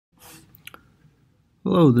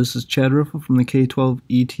Hello, this is Chad Riffle from the K-12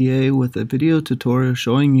 ETA with a video tutorial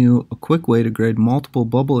showing you a quick way to grade multiple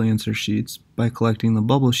bubble answer sheets by collecting the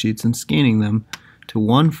bubble sheets and scanning them to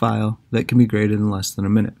one file that can be graded in less than a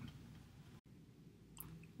minute.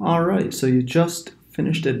 Alright, so you just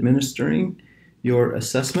finished administering your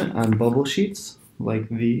assessment on bubble sheets like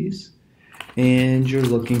these, and you're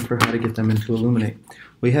looking for how to get them into Illuminate.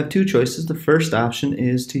 We have two choices. The first option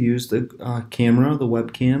is to use the camera, the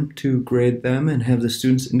webcam, to grade them and have the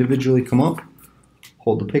students individually come up,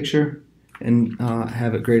 hold the picture, and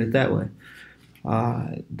have it graded that way.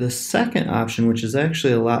 The second option, which is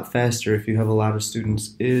actually a lot faster if you have a lot of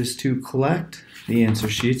students, is to collect the answer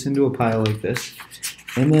sheets into a pile like this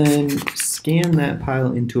and then scan that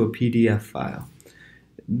pile into a PDF file.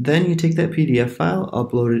 Then you take that PDF file,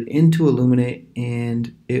 upload it into Illuminate,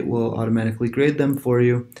 and it will automatically grade them for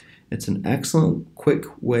you. It's an excellent, quick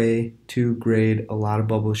way to grade a lot of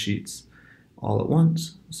bubble sheets all at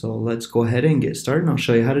once. So let's go ahead and get started, and I'll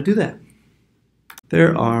show you how to do that.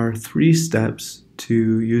 There are 3 steps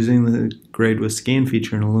to using the Grade with Scan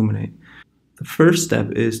feature in Illuminate. The first step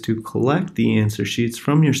is to collect the answer sheets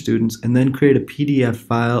from your students and then create a PDF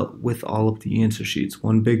file with all of the answer sheets,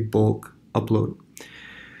 one big bulk upload.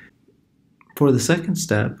 For the second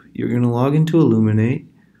step, you're going to log into Illuminate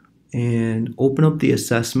and open up the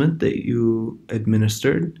assessment that you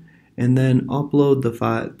administered and then upload the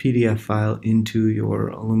PDF file into your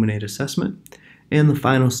Illuminate assessment. And the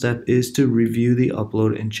final step is to review the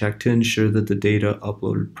upload and check to ensure that the data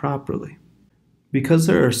uploaded properly. Because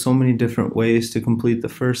there are so many different ways to complete the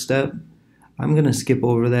first step, I'm going to skip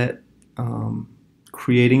over that.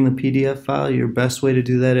 Creating the PDF file, your best way to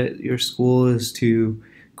do that at your school is to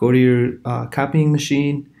go to your copying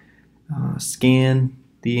machine, scan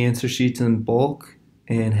the answer sheets in bulk,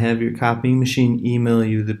 and have your copying machine email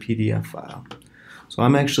you the PDF file. So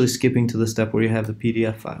I'm actually skipping to the step where you have the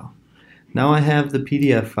PDF file. Now I have the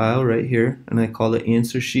PDF file right here, and I call it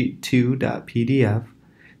answersheet2.pdf.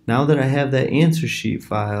 Now that I have that answer sheet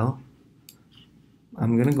file,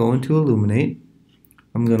 I'm going to go into Illuminate.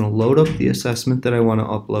 I'm going to load up the assessment that I want to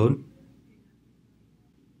upload.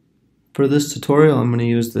 For this tutorial, I'm going to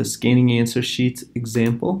use the scanning answer sheets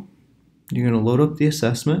example. You're going to load up the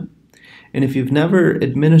assessment, and if you've never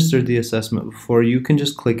administered the assessment before, you can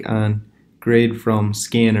just click on Grade from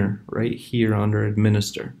Scanner right here under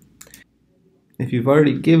Administer. If you've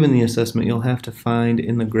already given the assessment, you'll have to find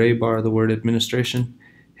in the gray bar the word Administration,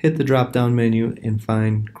 hit the drop-down menu, and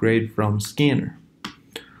find Grade from Scanner.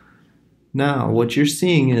 Now, what you're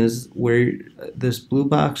seeing is where this blue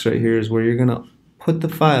box right here is where you're going to put the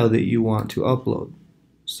file that you want to upload.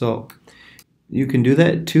 So you can do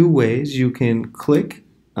that 2 ways. You can click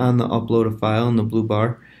on the upload a file in the blue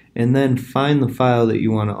bar and then find the file that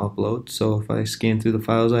you want to upload. So if I scan through the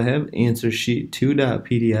files I have,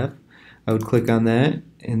 answersheet2.pdf, I would click on that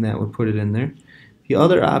and that would put it in there. The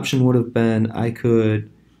other option would have been I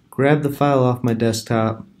could grab the file off my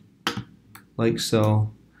desktop like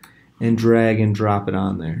so and drag and drop it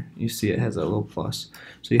on there. You see it has that little plus.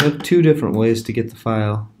 So you have 2 different ways to get the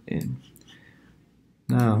file in.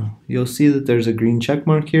 Now you'll see that there's a green check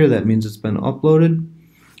mark here. That means it's been uploaded.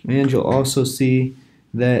 And you'll also see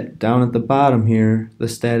that down at the bottom here the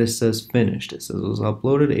status says finished. It says it was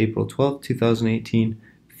uploaded April 12th, 2018,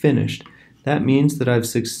 finished. That means that I've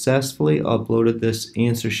successfully uploaded this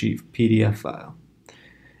answer sheet PDF file.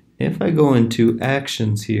 If I go into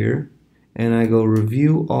actions here and I go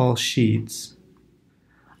review all sheets,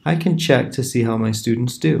 I can check to see how my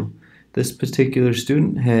students do. This particular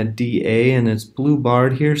student had DA and it's blue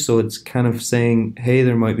barred here, so it's kind of saying, hey,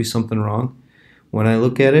 there might be something wrong. When I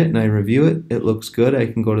look at it and I review it, it looks good. I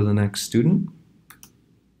can go to the next student.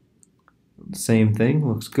 Same thing,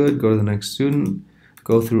 looks good, go to the next student,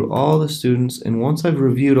 go through all the students, and once I've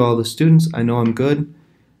reviewed all the students, I know I'm good,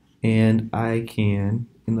 and I can,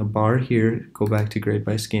 in the bar here, go back to Grade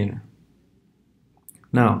by Scanner.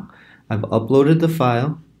 Now, I've uploaded the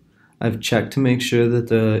file, I've checked to make sure that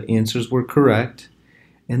the answers were correct,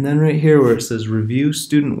 and then right here where it says Review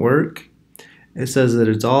Student Work, it says that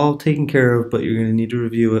it's all taken care of, but you're going to need to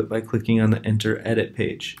review it by clicking on the Enter Edit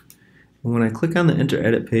page. And when I click on the Enter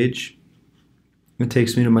Edit page, it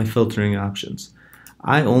takes me to my filtering options.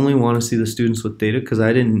 I only want to see the students with data because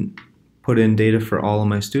I didn't put in data for all of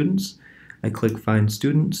my students. I click Find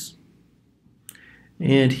Students.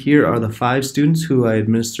 And here are the 5 students who I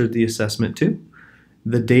administered the assessment to,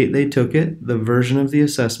 the date they took it, the version of the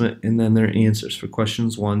assessment, and then their answers for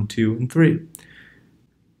questions 1, 2, and 3.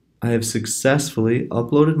 I have successfully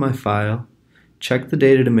uploaded my file, checked the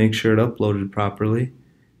data to make sure it uploaded properly,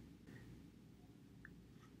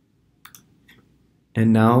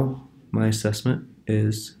 and now my assessment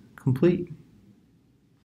is complete.